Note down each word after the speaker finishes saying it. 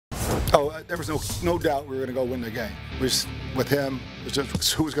Oh, there was no doubt we were going to go win the game. We just, with him, it was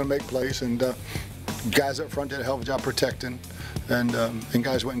just who was going to make plays, and guys up front did a hell of a job protecting, and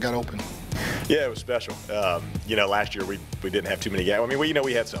guys went and got open. Yeah, it was special. You know, last year we didn't have too many games. I mean,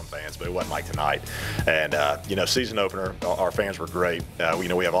 we had some fans, but it wasn't like tonight. And you know, season opener, our fans were great. We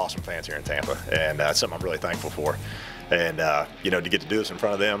have awesome fans here in Tampa, and that's something I'm really thankful for. And you know, to get to do this in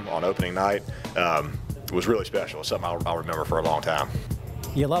front of them on opening night was really special. It's something I'll remember for a long time.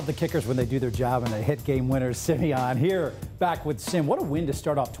 You love the kickers when they do their job and they hit game winners. Simeon here, back with Sim. What a win to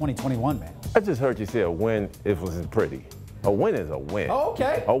start off 2021, man. I just heard you say a win, it wasn't pretty. A win is a win. Oh,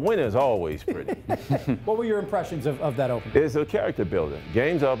 okay. A win is always pretty. What were your impressions of that opening? It's a character builder.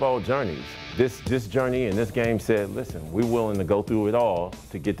 Games are about journeys. This journey and this game said, listen, we're willing to go through it all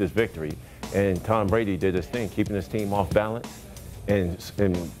to get this victory. And Tom Brady did his thing, keeping his team off balance. And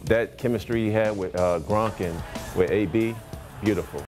that chemistry he had with Gronk and with AB, beautiful.